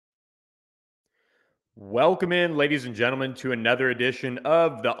Welcome in, ladies and gentlemen, to another edition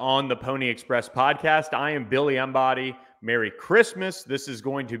of the On the Pony Express podcast. I am Billy Embody. Merry Christmas. This is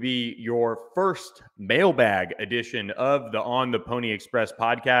going to be your first mailbag edition of the On the Pony Express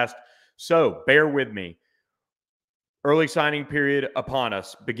podcast. So bear with me. Early signing period upon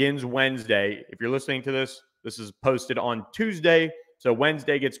us begins Wednesday. If you're listening to this, this is posted on Tuesday. So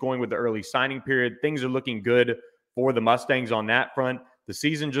Wednesday gets going with the early signing period. Things are looking good for the Mustangs on that front. The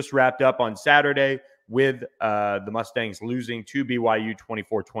season just wrapped up on Saturday with the Mustangs losing to BYU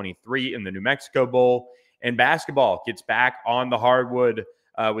 24-23 in the New Mexico Bowl. And basketball gets back on the hardwood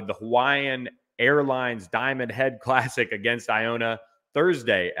with the Hawaiian Airlines Diamond Head Classic against Iona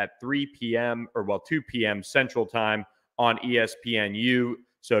Thursday at 2 p.m. Central Time on ESPNU.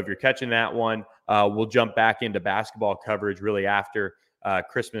 So if you're catching that one, we'll jump back into basketball coverage really after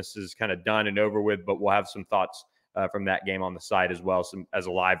Christmas is kind of done and over with, but we'll have some thoughts from that game on the site as well, as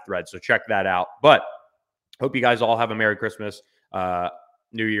a live thread. So check that out. But hope you guys all have a Merry Christmas,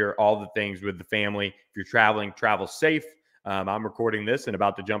 New Year, all the things with the family. If you're traveling, travel safe. I'm recording this and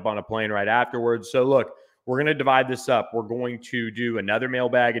about to jump on a plane right afterwards. So look, we're going to divide this up. We're going to do another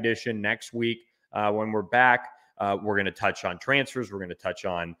mailbag edition next week when we're back. We're going to touch on transfers. We're going to touch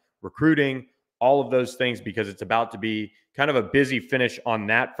on recruiting, all of those things, because it's about to be kind of a busy finish on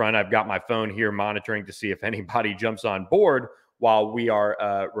that front. I've got my phone here monitoring to see if anybody jumps on board while we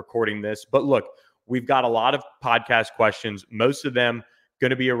are recording this. But look, we've got a lot of podcast questions, most of them going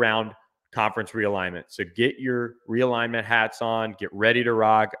to be around conference realignment. So get your realignment hats on, get ready to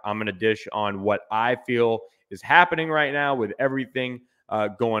rock. I'm going to dish on what I feel is happening right now with everything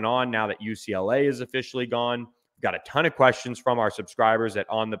going on now that UCLA is officially gone. We've got a ton of questions from our subscribers at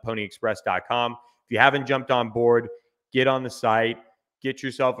ontheponyexpress.com. If you haven't jumped on board, get on the site, get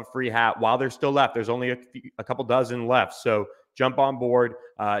yourself a free hat while there's still left. There's only a couple dozen left. So jump on board.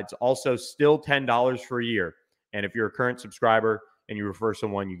 It's also still $10 for a year. And if you're a current subscriber and you refer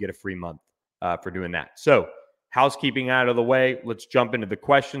someone, you get a free month for doing that. So housekeeping out of the way, let's jump into the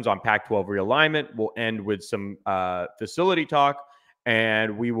questions on Pac-12 realignment. We'll end with some facility talk,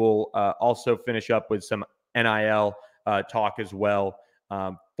 and we will also finish up with some NIL talk as well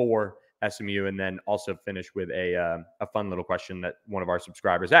for SMU, and then also finish with a fun little question that one of our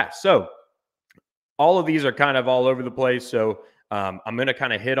subscribers asked. So all of these are kind of all over the place. So I'm going to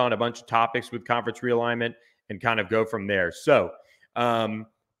kind of hit on a bunch of topics with conference realignment and kind of go from there. So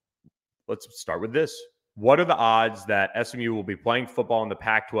let's start with this. What are the odds that SMU will be playing football in the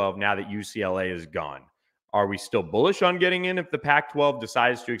Pac-12 now that UCLA is gone? Are we still bullish on getting in if the Pac-12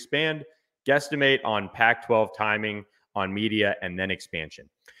 decides to expand? Guesstimate on Pac-12 timing, on media, and then expansion.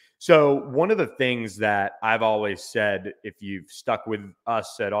 So one of the things that I've always said, if you've stuck with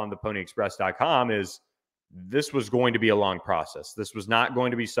us at ontheponyexpress.com, is this was going to be a long process. This was not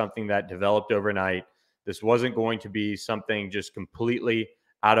going to be something that developed overnight. This wasn't going to be something just completely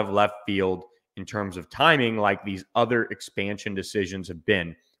out of left field in terms of timing like these other expansion decisions have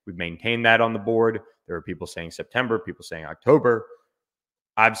been. We've maintained that on the board. There are people saying September, people saying October.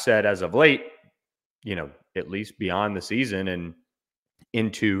 I've said as of late, at least beyond the season and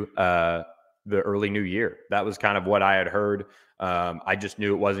into the early new year. That was kind of what I had heard. I just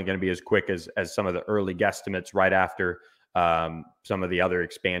knew it wasn't going to be as quick as some of the early guesstimates right after some of the other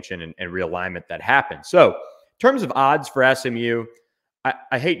expansion and realignment that happened. So in terms of odds for SMU,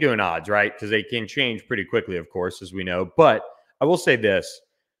 I hate doing odds, right? Because they can change pretty quickly, of course, as we know. But I will say this.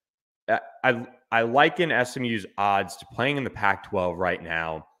 I liken SMU's odds to playing in the Pac-12 right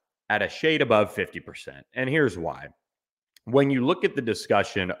now at a shade above 50%. And here's why. When you look at the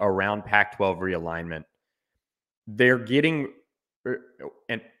discussion around Pac-12 realignment, they're getting,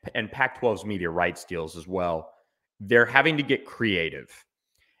 and Pac-12's media rights deals as well, they're having to get creative.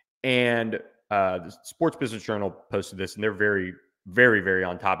 And the Sports Business Journal posted this, and they're very, very, very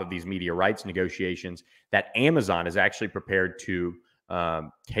on top of these media rights negotiations, that Amazon is actually prepared to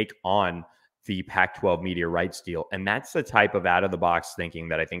take on the Pac-12 media rights deal. And that's the type of out-of-the-box thinking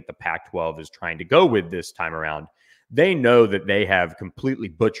that I think the Pac-12 is trying to go with this time around. They know that they have completely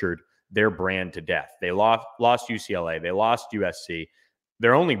butchered their brand to death. They lost UCLA. They lost USC.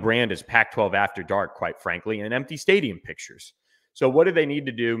 Their only brand is Pac-12 After Dark, quite frankly, and empty stadium pictures. So what do they need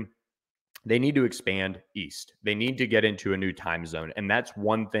to do? They need to expand east. They need to get into a new time zone. And that's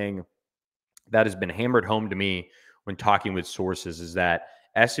one thing that has been hammered home to me when talking with sources, is that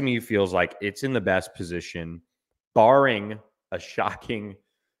SMU feels like it's in the best position, barring a shocking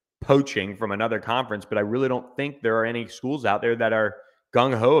poaching from another conference. But I really don't think there are any schools out there that are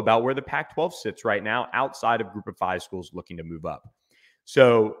gung-ho about where the Pac-12 sits right now outside of Group of Five schools looking to move up.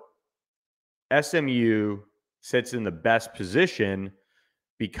 So SMU sits in the best position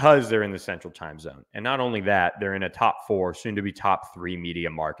because they're in the central time zone. And not only that, they're in a top 4, soon to be top 3 media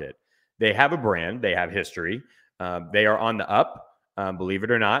market. They have a brand, they have history. They are on the up, believe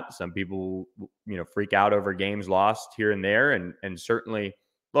it or not. Some people, freak out over games lost here and there. And certainly,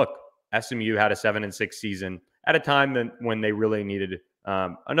 look, SMU had a 7-6 season at a time when they really needed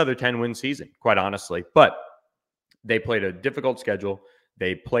another 10-win season, quite honestly. But they played a difficult schedule.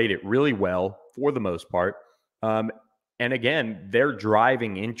 They played it really well for the most part. And again, they're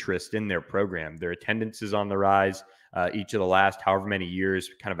driving interest in their program. Their attendance is on the rise each of the last however many years,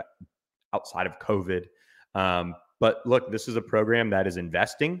 kind of outside of COVID. But look, this is a program that is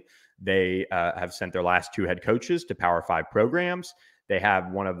investing. They have sent their last 2 head coaches to Power 5 programs. They have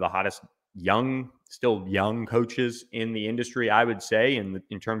one of the hottest still young coaches in the industry, I would say,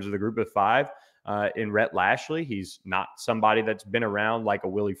 in terms of the group of 5. In Rhett Lashley, he's not somebody that's been around like a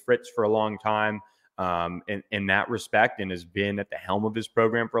Willie Fritz for a long time in that respect, and has been at the helm of his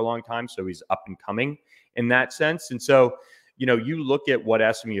program for a long time. So he's up and coming in that sense. And so, you look at what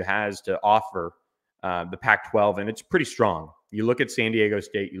SMU has to offer the Pac-12, and it's pretty strong. You look at San Diego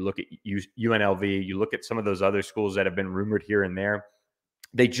State, you look at UNLV, you look at some of those other schools that have been rumored here and there.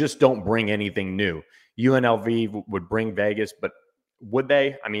 They just don't bring anything new. UNLV would bring Vegas, but would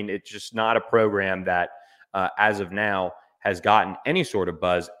they? I mean, it's just not a program that, as of now, has gotten any sort of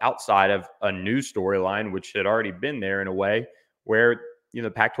buzz outside of a news storyline, which had already been there in a way where, the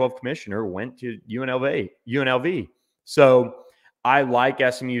Pac-12 commissioner went to UNLV. So I like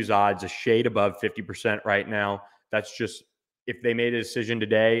SMU's odds a shade above 50% right now. That's just, if they made a decision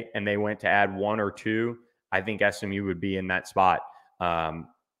today and they went to add 1 or 2, I think SMU would be in that spot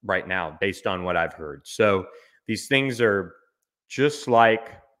right now, based on what I've heard. So these things are just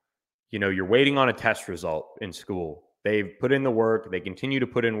like, you're waiting on a test result in school. They've put in the work. They continue to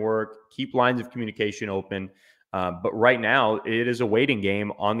put in work, keep lines of communication open. But right now, it is a waiting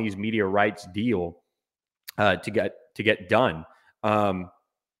game on these media rights deal to get done. I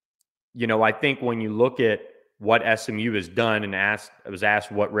think when you look at what SMU has done, and I was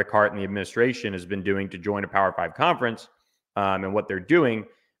asked what Rick Hart and the administration has been doing to join a Power 5 conference, and what they're doing,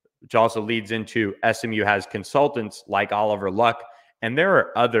 which also leads into SMU has consultants like Oliver Luck, and there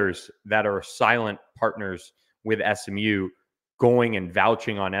are others that are silent partners with SMU going and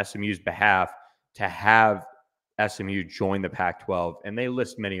vouching on SMU's behalf to have SMU join the Pac-12. And they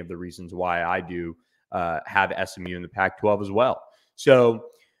list many of the reasons why I do have SMU in the Pac-12 as well. So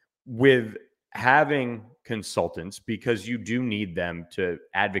with having consultants, because you do need them to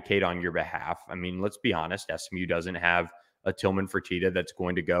advocate on your behalf. I mean, let's be honest, SMU doesn't have a Tillman Fertitta that's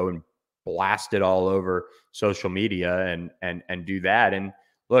going to go and blast it all over social media and do that. And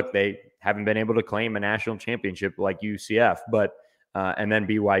look, they haven't been able to claim a national championship like UCF, but and then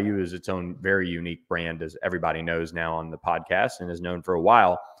BYU is its own very unique brand, as everybody knows now on the podcast and is known for a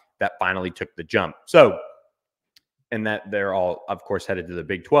while, that finally took the jump. So, and that they're all, of course, headed to the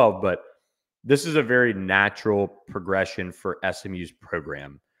Big 12, but this is a very natural progression for SMU's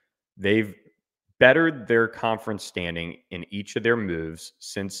program. They've bettered their conference standing in each of their moves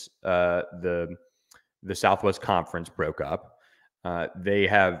since the Southwest Conference broke up. They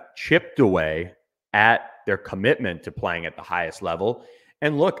have chipped away at their commitment to playing at the highest level.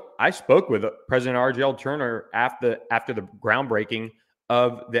 And look, I spoke with President RJL Turner after the groundbreaking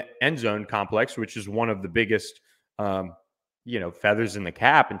of the end zone complex, which is one of the biggest, feathers in the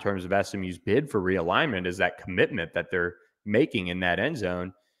cap in terms of SMU's bid for realignment, is that commitment that they're making in that end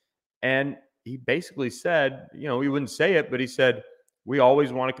zone. And he basically said, he wouldn't say it, but he said, we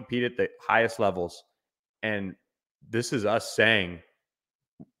always want to compete at the highest levels. And this is us saying,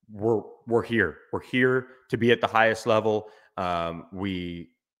 we're here. We're here to be at the highest level. We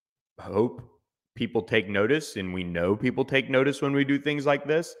hope people take notice, and we know people take notice when we do things like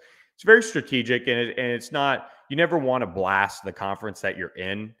this. It's very strategic, and it's not, you never want to blast the conference that you're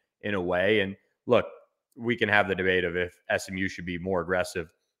in a way. And look, we can have the debate of if SMU should be more aggressive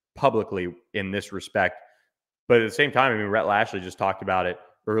publicly in this respect. But at the same time, I mean, Rhett Lashley just talked about it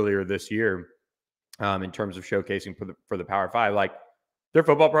earlier this year in terms of showcasing for the Power 5. Like, their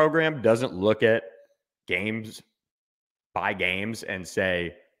football program doesn't look at games by games and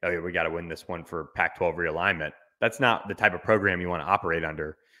say, oh, yeah, we got to win this one for Pac-12 realignment. That's not the type of program you want to operate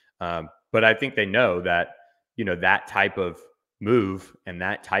under. But I think they know that, that type of move and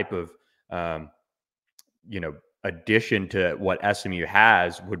that type of, addition to what SMU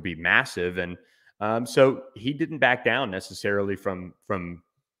has would be massive. And so he didn't back down necessarily from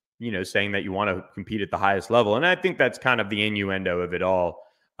saying that you want to compete at the highest level. And I think that's kind of the innuendo of it all.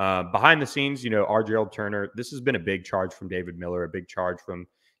 Behind the scenes, RJL Turner, this has been a big charge from David Miller, a big charge from,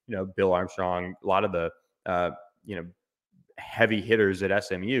 Bill Armstrong, a lot of the, heavy hitters at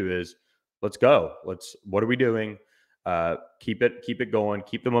SMU is let's go. What are we doing? Keep it going,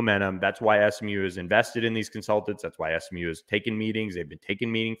 keep the momentum. That's why SMU is invested in these consultants. That's why SMU has taken meetings. They've been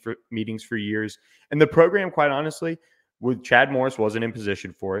taking meetings for years. And the program, quite honestly, with Chad Morris wasn't in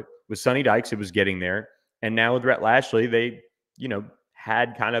position for it. With Sonny Dykes, it was getting there. And now with Rhett Lashley, they,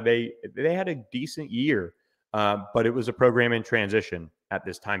 had they had a decent year, but it was a program in transition at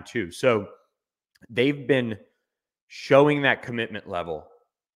this time too. So they've been showing that commitment level,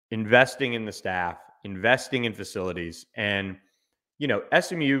 investing in the staff, investing in facilities. And,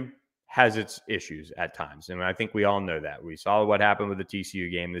 SMU has its issues at times. And I think we all know that. We saw what happened with the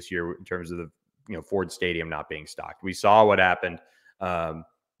TCU game this year in terms of the, Ford Stadium not being stocked. We saw what happened,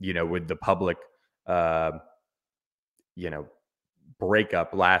 with the public,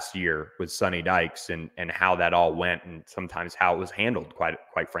 breakup last year with Sonny Dykes and how that all went and sometimes how it was handled,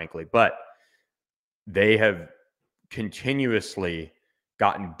 quite frankly. But they have continuously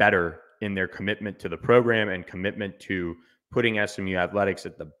gotten better in their commitment to the program and commitment to putting SMU athletics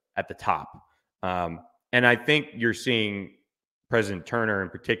at the top. And I think you're seeing President Turner in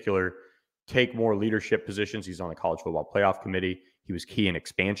particular take more leadership positions. He's on the College Football Playoff Committee. He was key in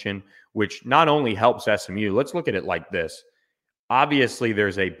expansion, which not only helps SMU. Let's look at it like this. Obviously,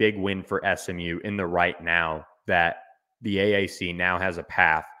 there's a big win for SMU in the right now that the AAC now has a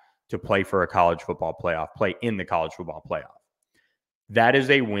path to play for a college football playoff, play in the college football playoff. That is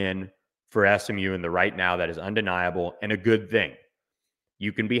a win for SMU in the right now that is undeniable and a good thing.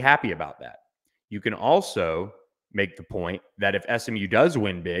 You can be happy about that. You can also make the point that if SMU does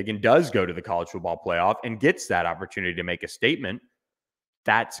win big and does go to the college football playoff and gets that opportunity to make a statement,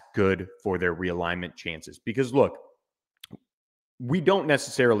 that's good for their realignment chances. Because look, we don't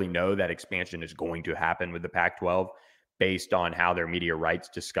necessarily know that expansion is going to happen with the Pac-12 based on how their media rights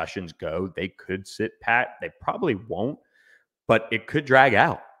discussions go. They could sit pat. They probably won't, but it could drag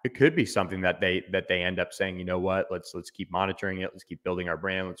out. It could be something that they end up saying, you know what, let's keep monitoring it. Let's keep building our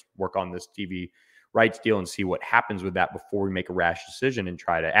brand. Let's work on this TV rights deal and see what happens with that before we make a rash decision and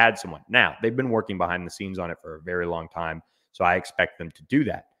try to add someone. Now, they've been working behind the scenes on it for a very long time, so I expect them to do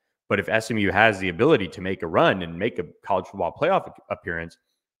that. But if SMU has the ability to make a run and make a college football playoff appearance,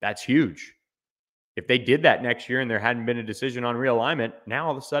 that's huge. If they did that next year and there hadn't been a decision on realignment, now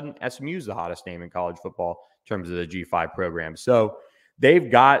all of a sudden SMU is the hottest name in college football in terms of the G5 program. So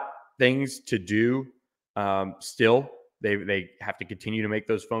they've got things to do still. They have to continue to make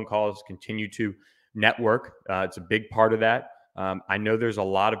those phone calls, continue to network. It's a big part of that. I know there's a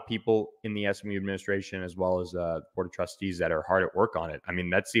lot of people in the SMU administration as well as the Board of Trustees that are hard at work on it. I mean,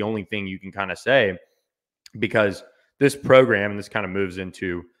 that's the only thing you can kind of say, because this program, and this kind of moves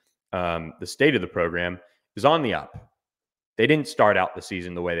into the state of the program, is on the up. They didn't start out the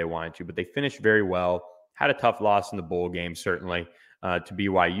season the way they wanted to, but they finished very well. Had a tough loss in the bowl game, certainly, to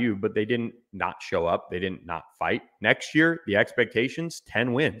BYU, but they didn't not show up. They didn't not fight. Next year, the expectations,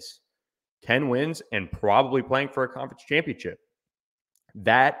 10 wins. 10 wins and probably playing for a conference championship.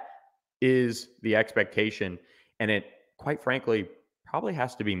 That is the expectation. And it, quite frankly, probably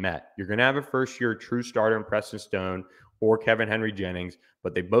has to be met. You're going to have a first-year true starter in Preston Stone or Kevin Henry Jennings,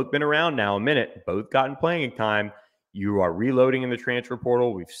 but they've both been around now a minute, both gotten playing time. You are reloading in the transfer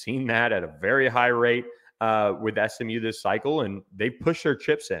portal. We've seen that at a very high rate with SMU this cycle, and they've pushed their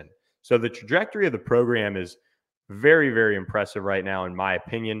chips in. So the trajectory of the program is very, very impressive right now, in my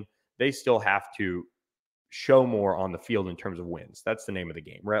opinion. They still have to show more on the field in terms of wins. That's the name of the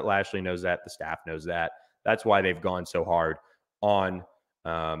game. Rhett Lashley knows that. The staff knows that. That's why they've gone so hard on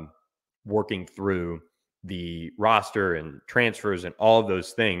working through the roster and transfers and all of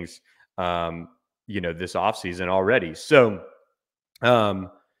those things, this offseason already. So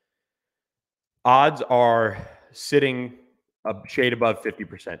odds are sitting a shade above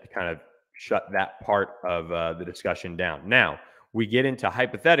 50% to kind of shut that part of the discussion down. Now, we get into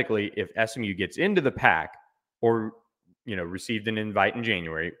hypothetically, if SMU gets into the Pac or, received an invite in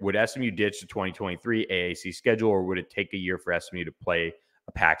January, would SMU ditch the 2023 AAC schedule, or would it take a year for SMU to play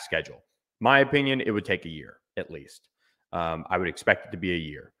a Pac schedule? My opinion, it would take a year at least. I would expect it to be a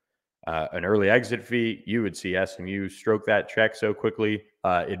year. An early exit fee, you would see SMU stroke that check so quickly,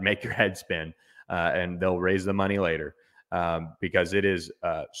 it'd make your head spin, and they'll raise the money later because it is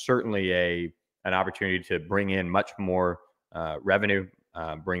certainly an opportunity to bring in much more revenue,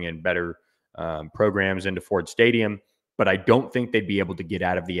 bring in better programs into Ford Stadium, but I don't think they'd be able to get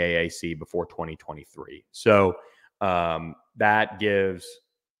out of the AAC before 2023. So that gives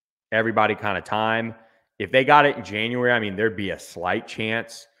everybody kind of time. If they got it in January, I mean, there'd be a slight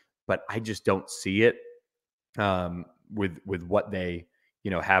chance, but I just don't see it with what they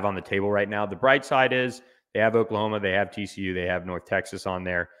have on the table right now. The bright side is They have Oklahoma, they have TCU, they have North Texas on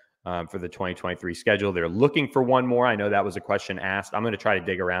there for the 2023 schedule. They're looking for one more. I know that was a question asked. I'm going to try to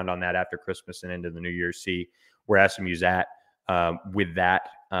dig around on that after Christmas and into the New Year's, see where SMU's at with that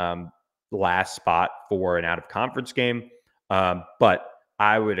last spot for an out-of-conference game. But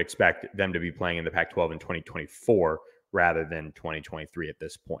I would expect them to be playing in the Pac-12 in 2024 rather than 2023 at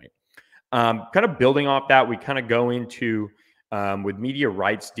this point. Kind of building off that, we kind of go into with media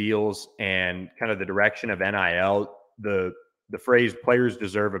rights deals and kind of the direction of NIL. The phrase "players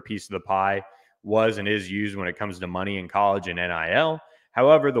deserve a piece of the pie" was and is used when it comes to money in college and NIL.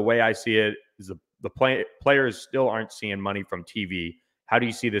 However, the way I see it is the players still aren't seeing money from TV. How do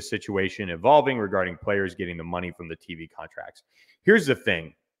you see this situation evolving regarding players getting the money from the TV contracts? Here's the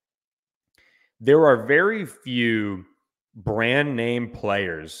thing. There are very few brand name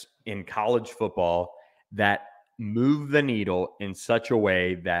players in college football that move the needle in such a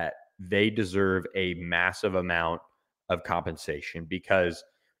way that they deserve a massive amount of compensation. Because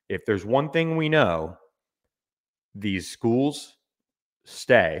if there's one thing we know, these schools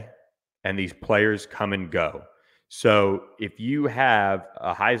stay and these players come and go. So if you have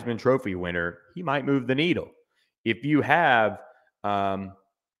a Heisman Trophy winner, he might move the needle. If you have a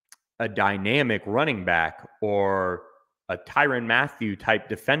dynamic running back or a Tyrann Mathieu type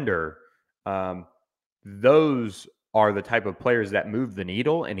defender, those are the type of players that move the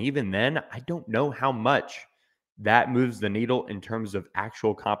needle. And even then, I don't know how much that moves the needle in terms of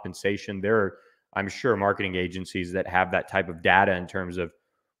actual compensation. There are, I'm sure, marketing agencies that have that type of data in terms of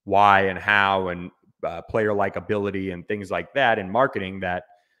why and how and player likability and things like that in marketing that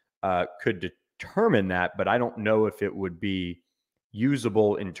could determine that. But I don't know if it would be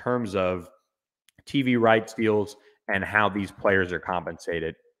usable in terms of TV rights deals and how these players are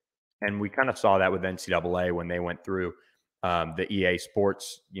compensated. And we kind of saw that with NCAA when they went through the EA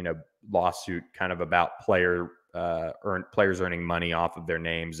Sports, lawsuit kind of about players earning money off of their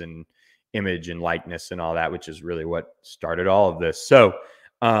names and image and likeness and all that, which is really what started all of this. So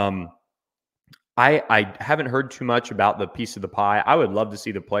I haven't heard too much about the piece of the pie. I would love to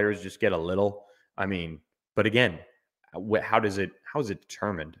see the players just get a little. But again, how is it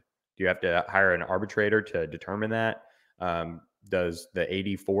determined? Do you have to hire an arbitrator to determine that? Does the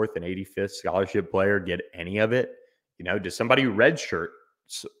 84th and 85th scholarship player get any of it? Does somebody who redshirt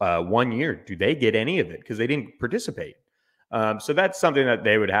 1 year, do they get any of it because they didn't participate? So that's something that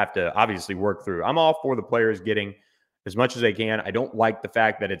they would have to obviously work through. I'm all for the players getting as much as they can. I don't like the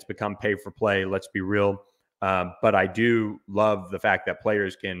fact that it's become pay for play. Let's be real. But I do love the fact that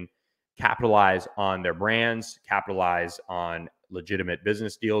players can capitalize on their brands, capitalize on legitimate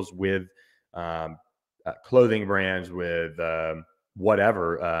business deals with clothing brands, with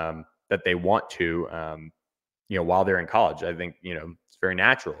whatever that they want to, while they're in college. I think, it's very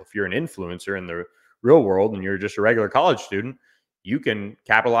natural. If you're an influencer in the real world and you're just a regular college student, you can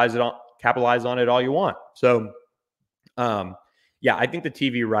capitalize on it all you want. So, I think the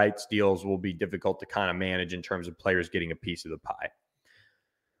TV rights deals will be difficult to kind of manage in terms of players getting a piece of the pie.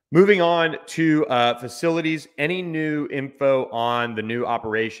 Moving on to facilities, any new info on the new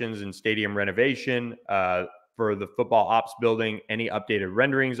operations and stadium renovation for the football ops building? Any updated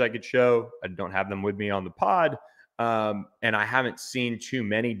renderings I could show? I don't have them with me on the pod, and I haven't seen too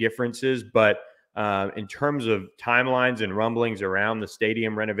many differences. But in terms of timelines and rumblings around the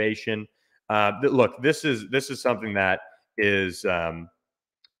stadium renovation, look, this is something that is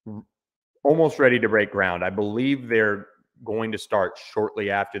almost ready to break ground. I believe they're going to start shortly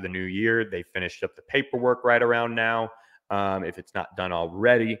after the new year. They finished up the paperwork right around now, if it's not done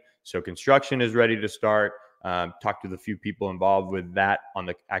already. So construction is ready to start. Talked to the few people involved with that on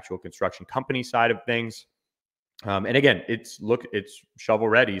the actual construction company side of things. And again, it's shovel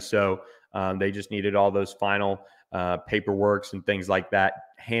ready. So they just needed all those final paperworks and things like that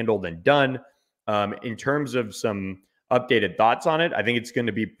handled and done. In terms of some updated thoughts on it, I think it's going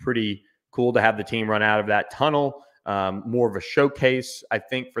to be pretty cool to have the team run out of that tunnel. More of a showcase, I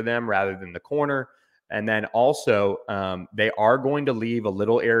think, for them rather than the corner. And then also they are going to leave a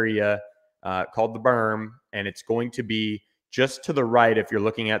little area called the berm, and it's going to be just to the right. If you're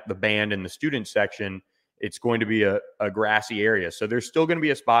looking at the band in the student section, it's going to be a grassy area. So there's still going to be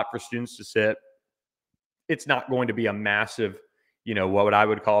a spot for students to sit. It's not going to be a massive, what I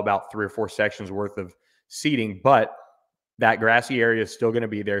would call about 3 or 4 sections worth of seating, but that grassy area is still going to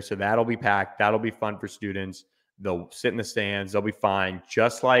be there. So that'll be packed. That'll be fun for students. They'll sit in the stands. They'll be fine.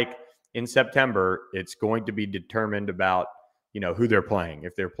 Just like in September, it's going to be determined about, who they're playing.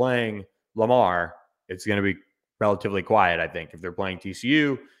 If they're playing Lamar, it's going to be relatively quiet, I think. If they're playing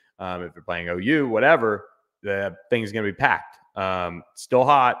TCU, if they're playing OU, whatever, the thing's going to be packed. Still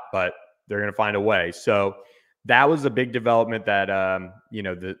hot, but they're going to find a way. So that was a big development that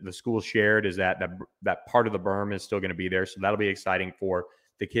the school shared, is that part of the berm is still going to be there, so that'll be exciting for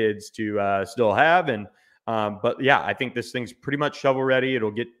the kids to still have. And but yeah, I think this thing's pretty much shovel ready.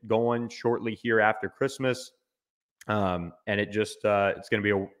 It'll get going shortly here after Christmas, and it's going to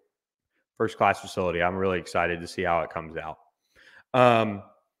be a first class facility. I'm really excited to see how it comes out.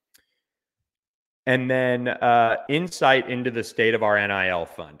 And then insight into the state of our NIL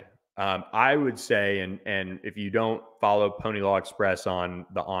fund. I would say, and if you don't follow Pony Law Express on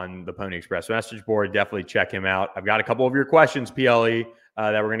the Pony Express message board, definitely check him out. I've got a couple of your questions, PLE,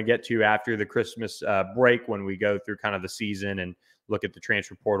 that we're going to get to after the Christmas break, when we go through kind of the season and look at the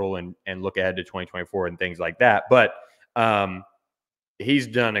transfer portal and look ahead to 2024 and things like that. But he's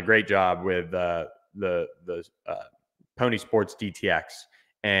done a great job with the Pony Sports DTX.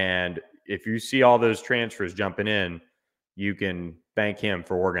 And if you see all those transfers jumping in, you can thank him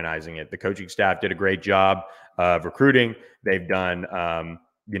for organizing it. The coaching staff did a great job of recruiting. They've done, a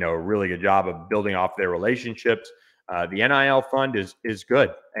really good job of building off their relationships. The NIL fund is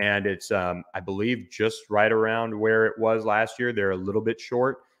good, and it's, I believe, just right around where it was last year. They're a little bit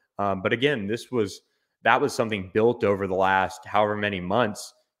short, but again, that was something built over the last however many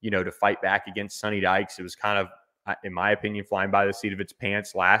months, to fight back against Sonny Dykes. It was kind of, in my opinion, flying by the seat of its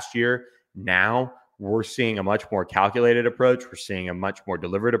pants last year. Now we're seeing a much more calculated approach. We're seeing a much more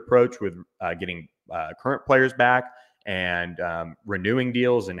deliberate approach with getting current players back and renewing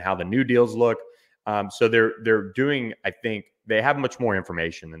deals and how the new deals look. So they're doing, I think they have much more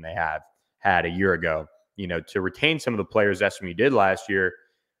information than they have had a year ago. To retain some of the players SMU did last year,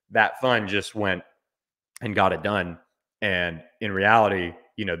 that fund just went and got it done. And in reality,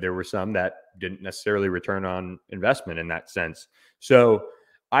 there were some that didn't necessarily return on investment in that sense. So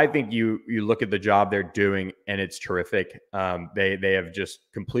I think you look at the job they're doing, and it's terrific. They have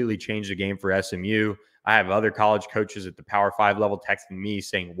just completely changed the game for SMU. I have other college coaches at the Power 5 level texting me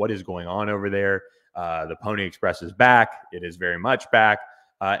saying, what is going on over there? The Pony Express is back. It is very much back.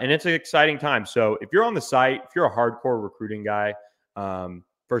 And it's an exciting time. So if you're on the site, if you're a hardcore recruiting guy,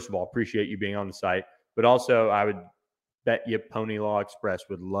 first of all, appreciate you being on the site. But also, I would bet you Pony Law Express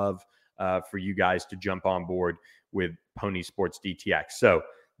would love for you guys to jump on board with Pony Sports DTX. So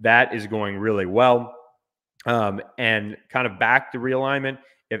that is going really well. And kind of back to realignment,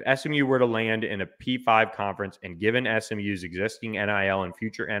 if SMU were to land in a P5 conference, and given SMU's existing NIL and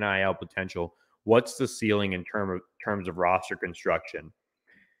future NIL potential, what's the ceiling in terms of roster construction?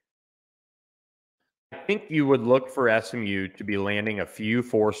 I think you would look for SMU to be landing a few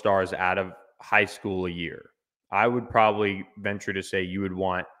 4-stars out of high school a year. I would probably venture to say you would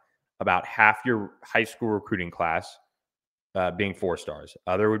want about half your high school recruiting class being 4-stars.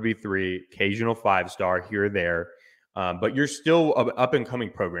 Other would be 3, occasional 5-star here or there. But you're still an up and coming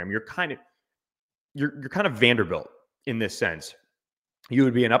program. You're kind of Vanderbilt in this sense. You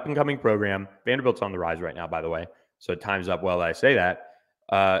would be an up and coming program. Vanderbilt's on the rise right now, by the way, so it times up well that I say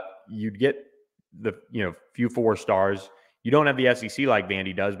that. You'd get the few 4-stars. You don't have the SEC like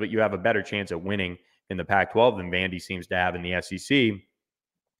Vandy does, but you have a better chance at winning in the Pac-12 than Vandy seems to have in the SEC.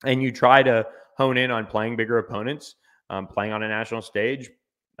 And you try to hone in on playing bigger opponents, playing on a national stage,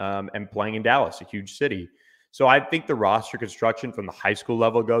 and playing in Dallas, a huge city. So I think the roster construction from the high school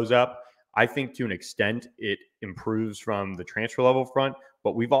level goes up. I think to an extent it improves from the transfer level front,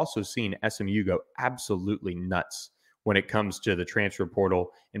 but we've also seen SMU go absolutely nuts when it comes to the transfer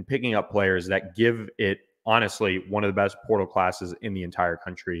portal and picking up players that give it, honestly, one of the best portal classes in the entire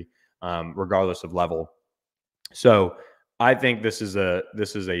country, regardless of level. So I think this is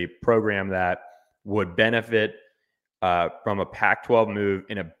a program that would benefit from a Pac-12 move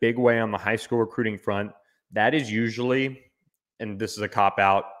in a big way on the high school recruiting front. That is usually, and this is a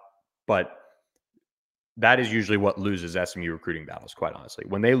cop-out, but that is usually what loses SMU recruiting battles, quite honestly.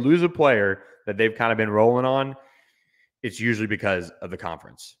 When they lose a player that they've kind of been rolling on, it's usually because of the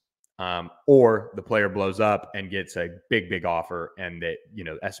conference. Or the player blows up and gets a big offer, and that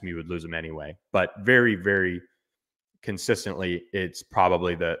SMU would lose them anyway. But very, very consistently, it's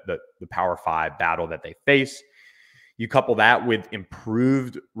probably the Power 5 battle that they face. You couple that with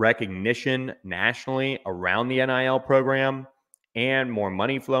improved recognition nationally around the NIL program and more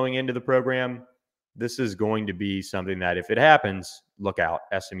money flowing into the program. This is going to be something that, if it happens, look out.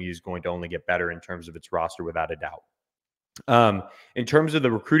 SMU is going to only get better in terms of its roster, without a doubt. In terms of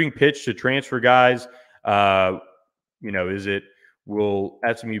the recruiting pitch to transfer guys, will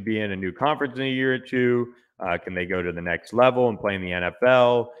SMU be in a new conference in a year or two? Can they go to the next level and play in the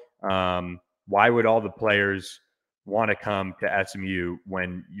NFL? Why would all the players want to come to SMU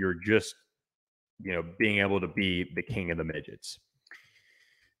when you're just, being able to be the king of the midgets?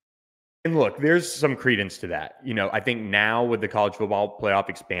 And look, there's some credence to that. I think now with the college football playoff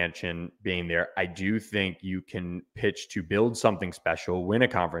expansion being there, I do think you can pitch to build something special, win a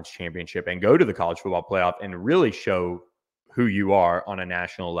conference championship, and go to the college football playoff and really show who you are on a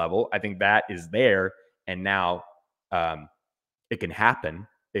national level. I think that is there. And now it can happen.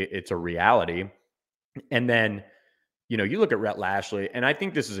 It's a reality. And then, you look at Rhett Lashley, and I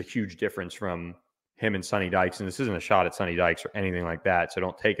think this is a huge difference from him and Sonny Dykes. And this isn't a shot at Sonny Dykes or anything like that, so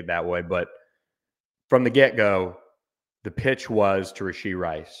don't take it that way. But from the get-go, the pitch was to Rashee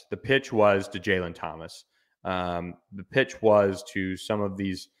Rice. The pitch was to Jalen Thomas. The pitch was to some of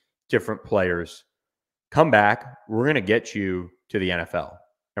these different players. Come back. We're going to get you to the NFL,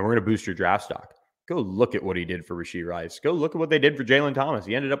 and we're going to boost your draft stock. Go look at what he did for Rashee Rice. Go look at what they did for Jalen Thomas.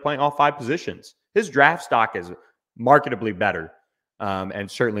 He ended up playing all 5 positions. His draft stock is marketably better, and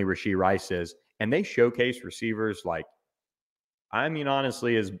certainly Rashee Rice is. And they showcase receivers like,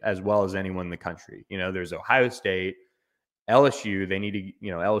 honestly, as well as anyone in the country. There's Ohio State, LSU. They need to,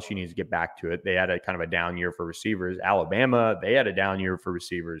 LSU needs to get back to it. They had a kind of a down year for receivers. Alabama, they had a down year for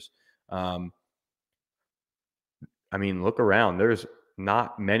receivers. Look around. There's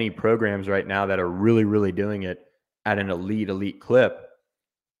not many programs right now that are really, really doing it at an elite clip.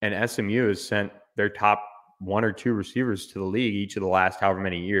 And SMU has sent their top 1 or 2 receivers to the league each of the last however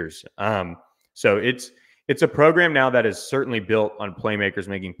many years. So it's a program now that is certainly built on playmakers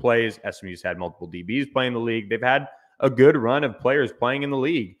making plays. SMU's had multiple DBs playing in the league. They've had a good run of players playing in the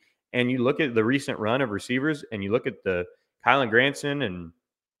league. And you look at the recent run of receivers, and you look at the Kylan Granson and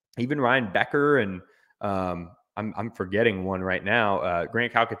even Ryan Becker, and I'm forgetting one right now.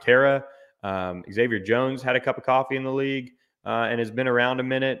 Grant Calcaterra, Xavier Jones had a cup of coffee in the league and has been around a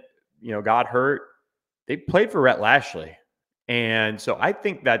minute. Got hurt. They played for Rhett Lashley. And so I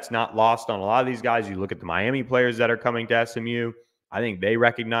think that's not lost on a lot of these guys. You look at the Miami players that are coming to SMU. I think they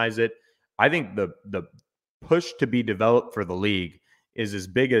recognize it. I think the push to be developed for the league is as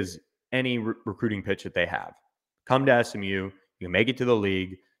big as any recruiting pitch that they have. Come to SMU. You can make it to the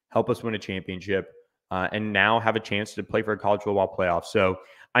league, help us win a championship, and now have a chance to play for a college football playoff. So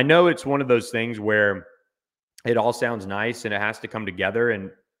I know it's one of those things where it all sounds nice and it has to come together.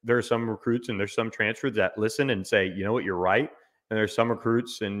 And there are some recruits and there's some transfers that listen and say, you know what, you're right. And there's some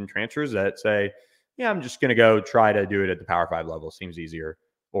recruits and transfers that say, yeah, I'm just going to go try to do it at the Power 5 level. Seems easier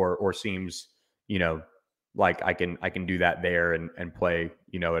or seems, like I can do that there and play,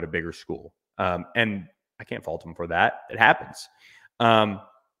 at a bigger school. And I can't fault them for that. It happens.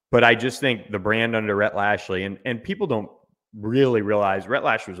 But I just think the brand under Rhett Lashley, and people don't really realize Rhett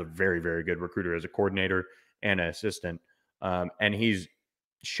Lashley was a very, very good recruiter as a coordinator and an assistant. And he's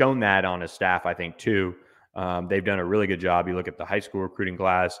shown that on his staff, I think, too. They've done a really good job. You look at the high school recruiting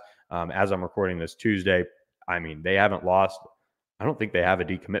class. As I'm recording this Tuesday, they haven't lost. I don't think they have a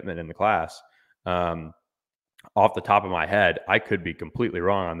decommitment in the class. Off the top of my head, I could be completely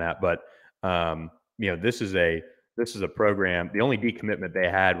wrong on that, but this is a program. The only decommitment they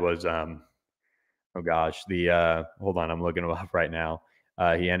had was hold on, I'm looking him up right now.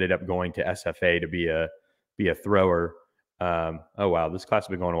 He ended up going to SFA to be a thrower. Oh wow, this class has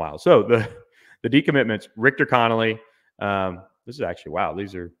been going a while. So the decommitments: Richter Connolly. This is actually, wow,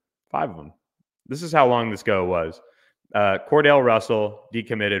 these are 5 of them. This is how long this go was. Cordell Russell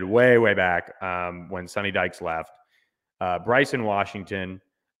decommitted way back when Sonny Dykes left. Bryson Washington,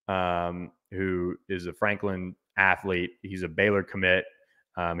 who is a Franklin athlete. He's a Baylor commit.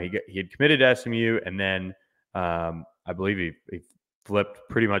 He had committed to SMU, and then I believe he flipped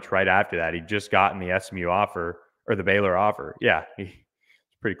pretty much right after that. He'd just gotten the SMU offer or the Baylor offer. Yeah, he's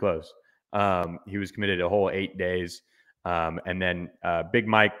pretty close. He was committed a whole 8 days. And then Big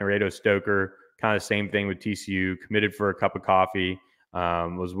Mike Naredo Stoker, kind of same thing with TCU, committed for a cup of coffee,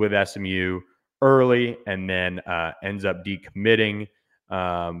 was with SMU early, and then ends up decommitting.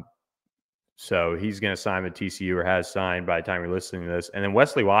 So he's going to sign with TCU, or has signed by the time you're listening to this. And then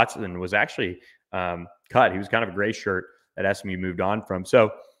Wesley Watson was actually cut. He was kind of a gray shirt that SMU moved on from.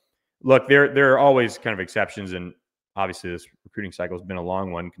 So look, there are always kind of exceptions, and obviously this recruiting cycle has been a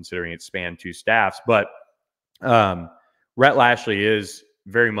long one considering it spanned 2 staffs. But Rhett Lashley is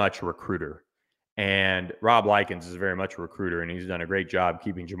very much a recruiter, and Rob Likens is very much a recruiter, and he's done a great job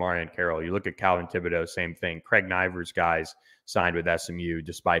keeping Jamarian Carroll. You look at Calvin Thibodeau, same thing. Craig Niver's guys signed with SMU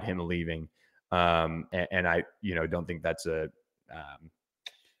despite him leaving. And I, don't think that's a,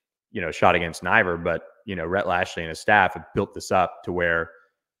 shot against Niver, but, Rhett Lashley and his staff have built this up to where,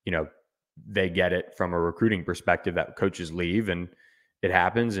 they get it from a recruiting perspective that coaches leave, and it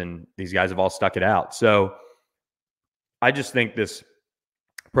happens, and these guys have all stuck it out. So I just think this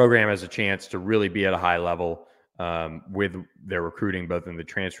program has a chance to really be at a high level. with their recruiting, both in the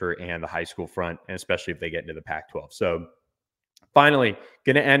transfer and the high school front, and especially if they get into the Pac-12. So finally,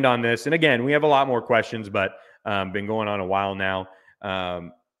 going to end on this. And again, we have a lot more questions, but been going on a while now.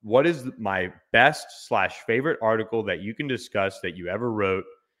 What is my best / favorite article that you can discuss that you ever wrote,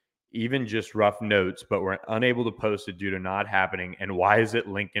 even just rough notes, but were unable to post it due to not happening? And why is it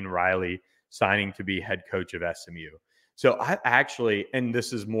Lincoln Riley signing to be head coach of SMU? So I actually, and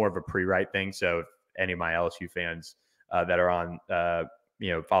this is more of a pre-write thing. So if any of my LSU fans that are on,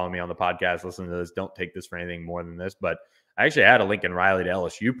 follow me on the podcast, listen to this, don't take this for anything more than this. But I actually had a Lincoln Riley to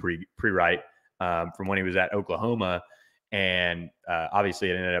LSU pre-write from when he was at Oklahoma. And obviously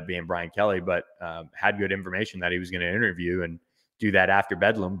it ended up being Brian Kelly, but had good information that he was going to interview and do that after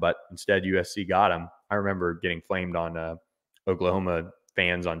Bedlam. But instead USC got him. I remember getting flamed on Oklahoma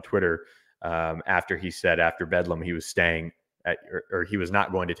fans on Twitter after he said after Bedlam he was staying at, or he was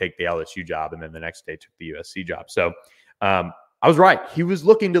not going to take the LSU job, and then the next day took the USC job. So I was right. He was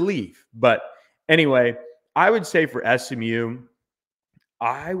looking to leave. But anyway, I would say for SMU,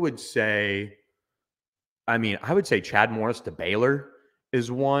 I would say Chad Morris to Baylor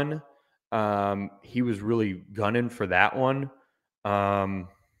is one. He was really gunning for that one. I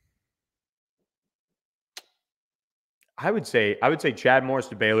would say Chad Morris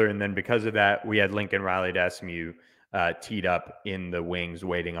to Baylor, and then because of that, we had Lincoln Riley to SMU teed up in the wings,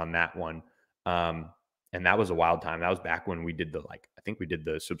 waiting on that one. And that was a wild time. That was back when we did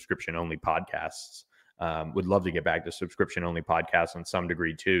the subscription only podcasts. Would love to get back to subscription only podcasts on some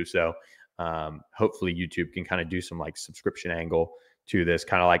degree too. So hopefully YouTube can kind of do some like subscription angle to this,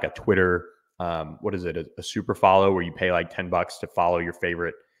 kind of like a Twitter. What is it? A super follow where you pay like $10 to follow your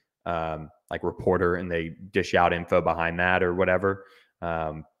favorite like reporter, and they dish out info behind that or whatever.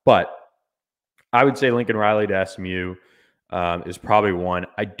 But I would say Lincoln Riley to SMU is probably one.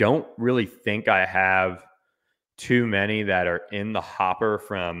 I don't really think I have too many that are in the hopper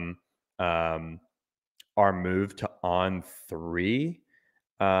from our move to On3.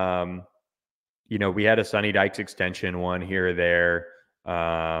 We had a Sonny Dykes extension one here or there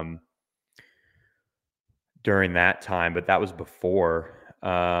during that time, but that was before.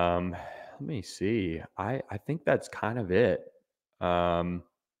 Let me see. I think that's kind of it.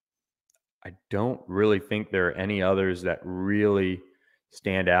 I don't really think there are any others that really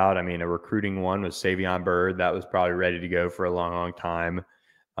stand out. I mean, a recruiting one was Savion Byrd. That was probably ready to go for a long, long time.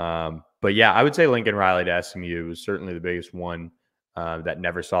 But yeah, I would say Lincoln Riley to SMU was certainly the biggest one that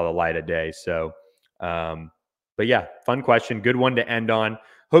never saw the light of day. So, but yeah, fun question. Good one to end on.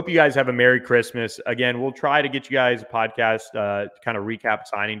 Hope you guys have a Merry Christmas. Again, we'll try to get you guys a podcast to kind of recap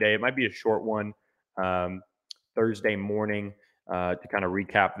signing day. It might be a short one Thursday morning to kind of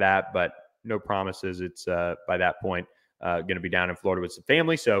recap that, but no promises. It's by that point going to be down in Florida with some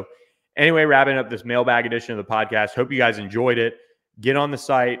family. So anyway, wrapping up this mailbag edition of the podcast. Hope you guys enjoyed it. Get on the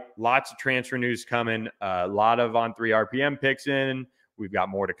site. Lots of transfer news coming. A lot of On3 RPM picks in. We've got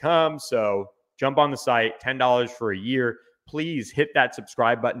more to come. So jump on the site. $10 for a year. Please hit that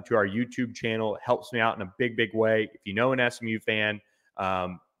subscribe button to our YouTube channel. It helps me out in a big, big way. If you know an SMU fan,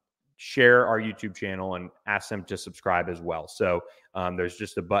 share our YouTube channel and ask them to subscribe as well. So there's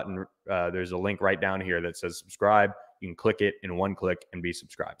just a button. There's a link right down here that says subscribe. You can click it in one click and be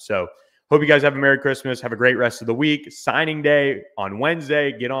subscribed. So hope you guys have a Merry Christmas. Have a great rest of the week. Signing day on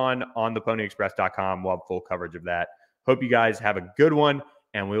Wednesday. Get on theponyexpress.com. We'll have full coverage of that. Hope you guys have a good one,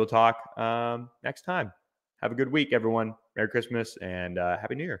 and we will talk next time. Have a good week, everyone. Merry Christmas and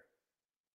Happy New Year.